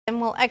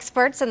Well,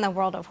 experts in the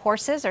world of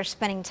horses are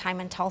spending time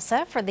in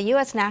Tulsa for the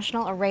U.S.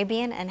 National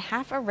Arabian and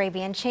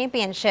Half-Arabian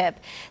Championship.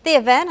 The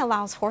event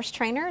allows horse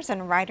trainers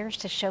and riders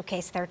to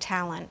showcase their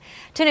talent.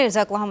 2 News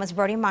Oklahoma's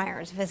Brodie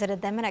Myers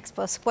visited them at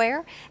Expo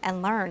Square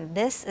and learned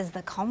this is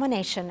the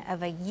culmination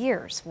of a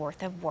year's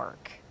worth of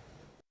work.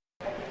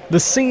 The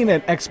scene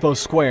at Expo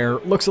Square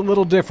looks a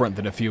little different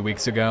than a few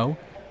weeks ago.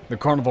 The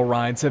carnival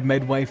rides have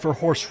made way for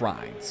horse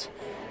rides.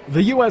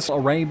 The U.S.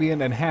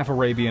 Arabian and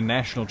Half-Arabian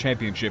National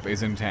Championship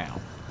is in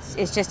town.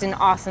 It's just an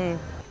awesome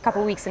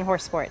couple weeks in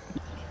horse sport.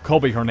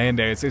 Colby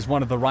Hernandez is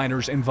one of the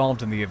riders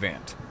involved in the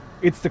event.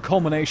 It's the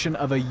culmination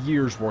of a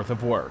year's worth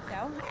of work.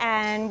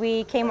 And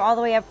we came all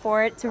the way up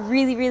for it. It's a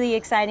really, really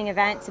exciting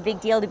event. It's a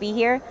big deal to be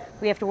here.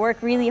 We have to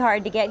work really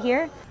hard to get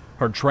here.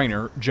 Her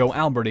trainer, Joe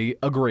Alberti,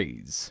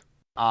 agrees.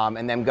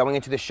 And then going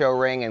into the show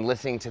ring and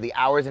listening to the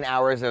hours and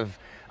hours of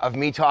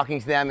me talking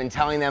to them and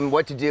telling them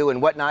what to do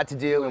and what not to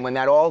do, and when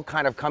that all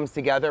kind of comes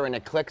together and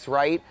it clicks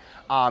right,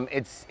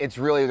 it's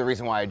really the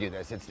reason why I do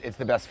this. It's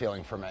the best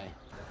feeling for me.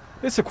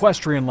 This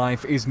equestrian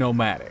life is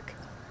nomadic.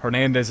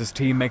 Hernandez's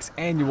team makes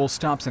annual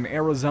stops in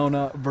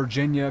Arizona,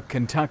 Virginia,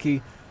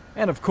 Kentucky,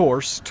 and of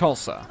course,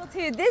 Tulsa.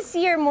 This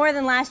year more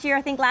than last year.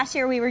 I think last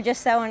year we were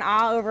just so in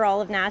awe over all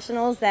of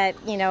nationals that,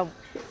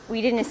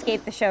 we didn't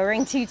escape the show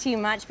ring too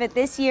much. But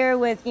this year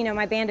with,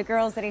 my band of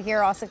girls that are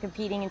here also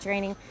competing and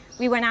training,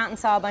 we went out and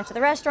saw a bunch of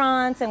the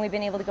restaurants, and we've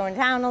been able to go in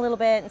town a little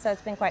bit, and so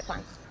it's been quite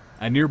fun.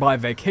 A nearby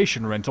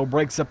vacation rental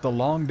breaks up the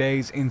long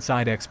days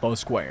inside Expo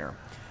Square.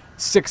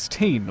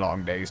 16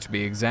 long days to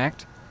be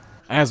exact.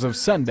 As of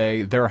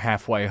Sunday, they're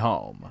halfway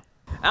home.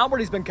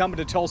 Alberti's been coming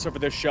to Tulsa for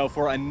this show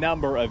for a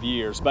number of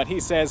years, but he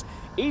says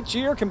each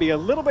year can be a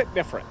little bit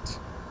different.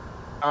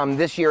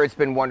 This year it's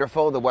been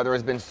wonderful. The weather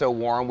has been so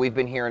warm. We've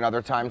been here in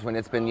other times when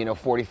it's been,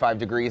 45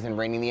 degrees and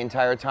raining the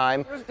entire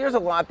time. There's a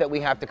lot that we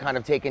have to kind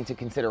of take into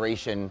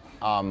consideration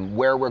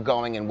where we're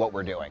going and what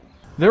we're doing.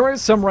 There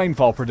is some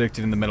rainfall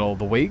predicted in the middle of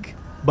the week,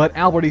 but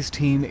Alberti's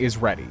team is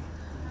ready.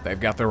 They've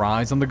got their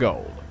eyes on the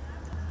gold.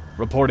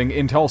 Reporting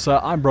in Tulsa,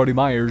 I'm Brodie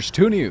Myers,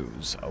 2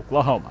 News,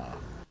 Oklahoma.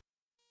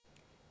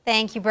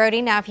 Thank you,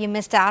 Brodie. Now, if you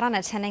missed out on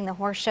attending the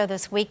horse show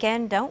this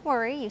weekend, don't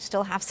worry, you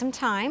still have some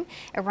time.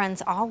 It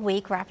runs all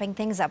week, wrapping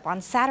things up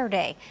on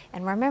Saturday.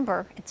 And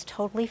remember, it's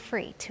totally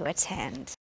free to attend.